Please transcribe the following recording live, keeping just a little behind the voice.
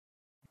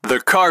The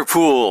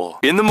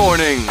carpool in the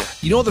morning.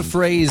 You know the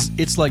phrase,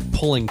 it's like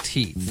pulling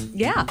teeth.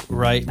 Yeah.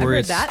 Right? I've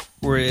heard that.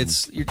 Where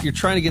you're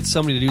trying to get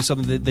somebody to do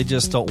something that they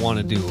just don't want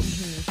to do.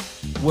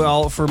 Mm-hmm.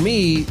 Well, for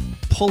me,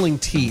 pulling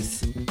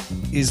teeth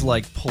is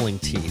like pulling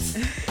teeth.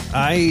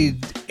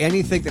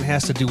 Anything that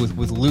has to do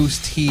with loose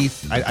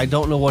teeth, I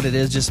don't know what it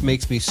is, just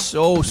makes me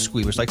so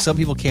squeamish. Like some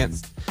people can't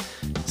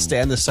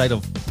stand the sight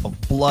of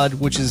blood,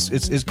 which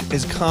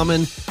is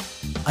common.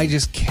 I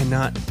just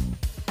cannot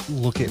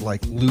look at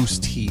like loose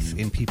teeth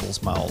in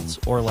people's mouths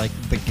or like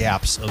the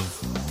gaps of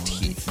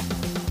teeth.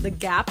 The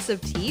gaps of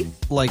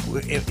teeth? Like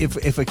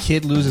if a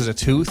kid loses a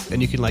tooth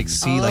and you can like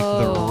see like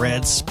the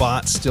red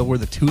spot still where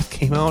the tooth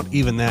came out,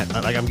 even that,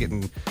 like You're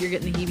getting the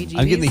heebie-jeebies?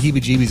 I'm getting the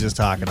heebie-jeebies just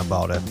talking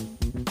about it.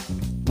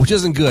 Which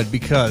isn't good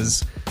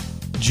because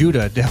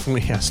Judah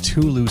definitely has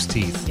 2 loose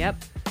teeth. Yep.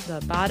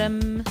 The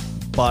bottom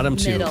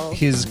 2. middle.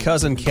 His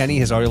cousin Kenny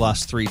has already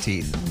lost 3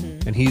 teeth. Mm-hmm.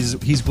 And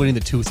he's winning the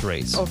tooth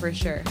race. Oh, for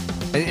sure.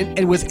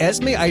 And with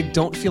Esme, I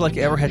don't feel like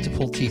I ever had to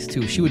pull teeth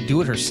too. She would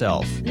do it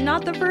herself.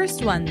 Not the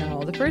first one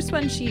though. The first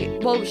one she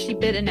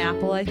bit an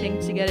apple, I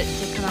think, to get it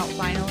to come out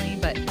finally.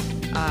 But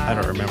I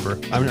don't remember.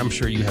 I'm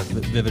sure you have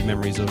vivid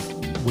memories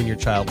of when your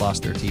child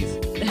lost their teeth.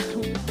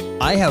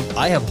 I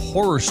have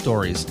horror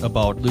stories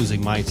about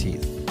losing my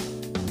teeth.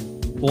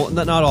 Well,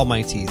 not all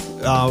my teeth.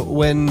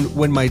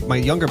 When my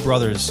younger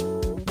brothers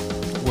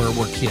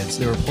were kids,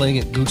 they were playing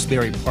at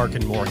Gooseberry Park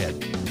in Moorhead.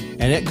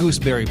 And at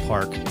Gooseberry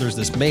Park, there's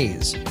this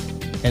maze.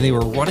 And they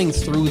were running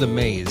through the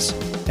maze,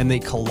 and they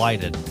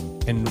collided.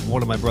 And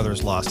one of my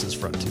brothers lost his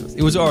front tooth.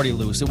 It was already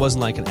loose. It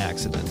wasn't like an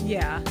accident.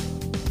 Yeah.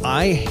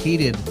 I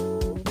hated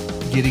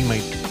getting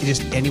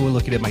just anyone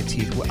looking at my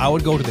teeth. I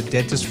would go to the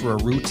dentist for a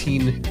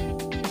routine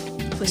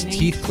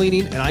teeth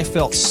cleaning, and I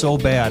felt so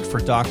bad for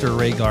Dr.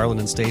 Ray Garland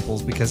and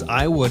Staples because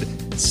I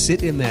would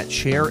sit in that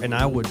chair and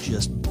I would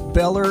just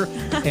beller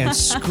and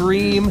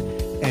scream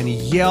and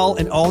yell,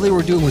 and all they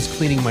were doing was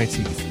cleaning my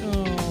teeth.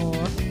 Oh.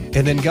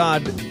 And then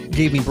God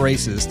gave me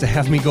braces to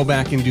have me go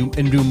back and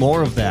do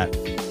more of that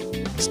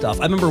stuff.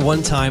 I remember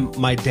one time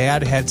my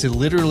dad had to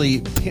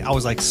literally, I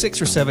was like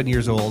 6 or 7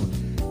 years old,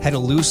 had a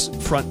loose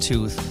front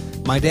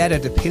tooth. My dad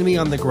had to pin me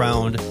on the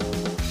ground,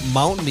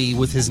 mount me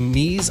with his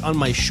knees on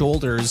my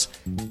shoulders,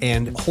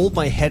 and hold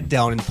my head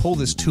down and pull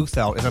this tooth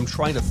out as I'm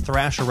trying to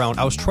thrash around.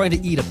 I was trying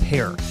to eat a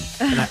pear,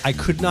 and I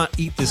could not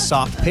eat this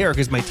soft pear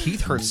because my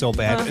teeth hurt so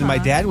bad, and my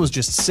dad was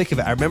just sick of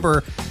it. I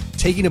remember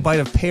taking a bite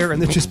of pear and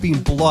there just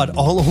being blood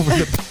all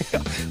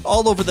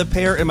over the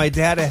pear, and my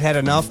dad had had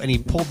enough, and he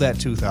pulled that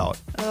tooth out.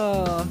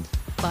 Oh,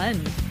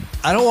 fun.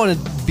 I don't want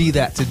to be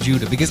that to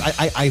Judah because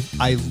I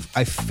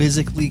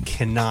physically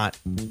cannot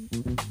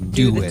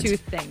do the it.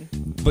 Tooth thing.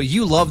 But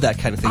you love that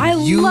kind of thing. I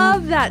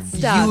love that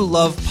stuff. You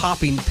love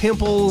popping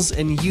pimples,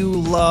 and you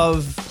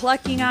love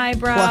plucking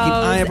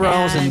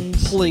eyebrows and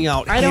pulling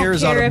out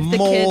hairs out of I don't care if moles.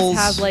 the kids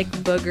have like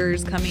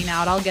boogers coming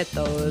out. I'll get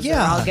those.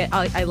 Yeah.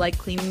 I like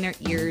cleaning their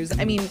ears.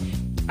 I mean,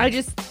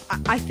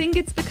 I think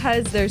it's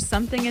because there's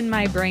something in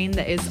my brain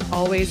that is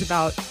always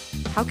about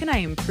how can I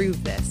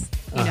improve this?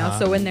 You know,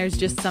 so when there's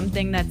just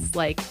something that's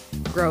like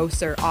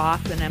gross or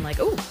off, then I'm like,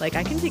 oh, like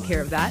I can take care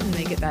of that and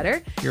make it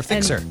better. You're a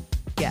fixer.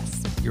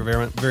 Yes. You're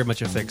very, very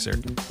much a fixer.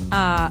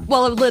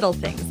 Well, little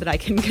things that I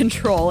can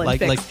control and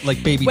fix.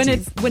 Like baby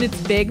teeth. When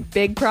it's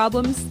big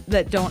problems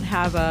that don't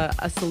have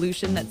a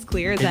solution that's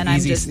clear, then I'm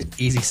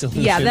just easy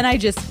solution. Yeah, then I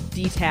just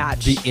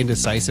detach. The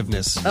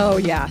indecisiveness. Oh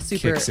yeah,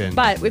 super. Kicks in.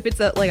 But if it's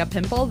like a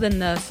pimple, then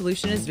the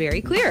solution is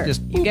very clear.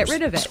 Just you get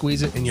rid of it.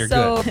 Squeeze it and you're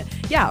good.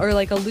 Yeah, or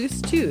like a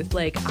loose tooth.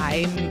 Like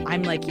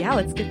I'm like, yeah,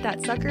 let's get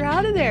that sucker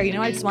out of there. You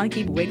know, I just want to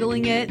keep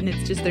wiggling it, and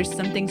it's just there's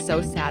something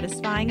so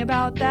satisfying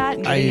about that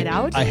and getting it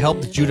out. I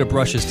helped Judah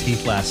brush his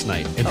teeth last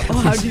night. And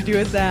how'd you do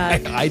with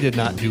that? I did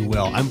not do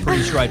well. I'm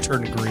pretty sure I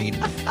turned green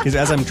because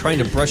as I'm trying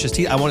to brush his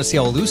teeth, I want to see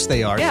how loose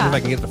they are, see if I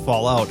can get it to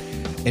fall out.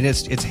 And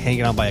it's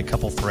hanging on by a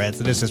couple threads,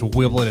 and it's just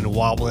wibbling and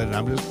wobbling, and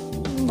I'm just...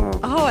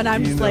 Oh, and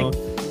I'm just like,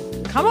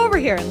 come over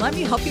here and let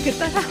me help you get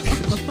that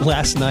out.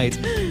 Last night,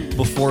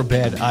 before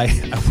bed, I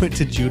went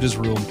to Judah's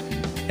room,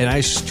 and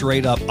I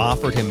straight up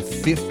offered him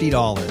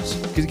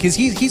 $50 because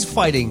he's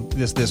fighting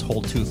this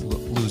whole tooth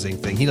losing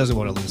thing. He doesn't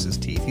want to lose his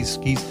teeth.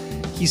 He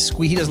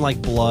doesn't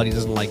like blood. He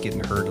doesn't like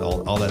getting hurt.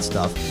 All that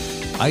stuff.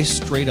 I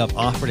straight up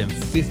offered him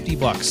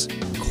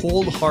 $50,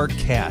 cold hard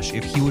cash,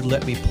 if he would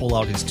let me pull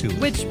out his tooth.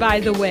 Which, by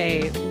the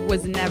way,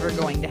 was never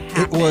going to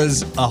happen. It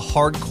was a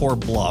hardcore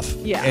bluff.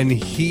 Yeah. And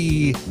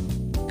he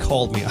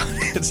called me on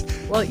it.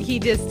 Well, he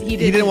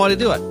didn't want to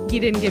do it. He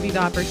didn't give you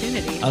the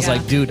opportunity. I was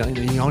like, dude,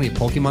 you know how many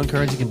Pokemon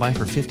cards you can buy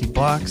for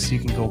 $50? You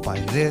can go buy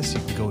this.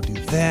 You can go do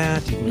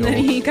that. You can and go... then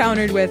he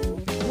countered with,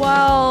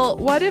 well,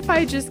 what if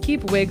I just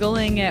keep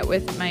wiggling it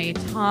with my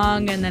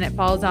tongue and then it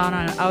falls out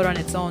on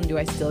its own? Do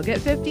I still get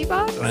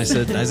 $50?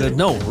 And I said,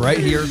 no, right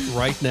here,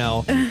 right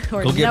now.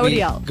 Or go get me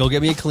else. Go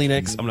get me a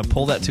Kleenex. I'm gonna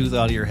pull that tooth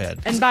out of your head.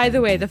 And by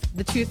the way, the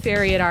tooth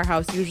fairy at our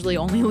house usually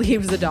only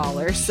leaves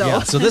 $1. So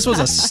yeah, so this was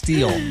a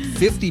steal.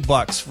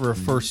 $50 for a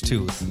first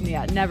tooth.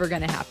 Yeah, never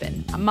gonna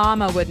happen.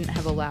 Mama wouldn't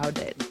have allowed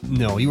it.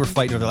 No, you were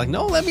fighting. They're like,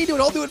 no, let me do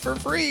it. I'll do it for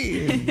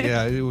free.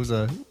 Yeah, it was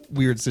a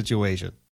weird situation.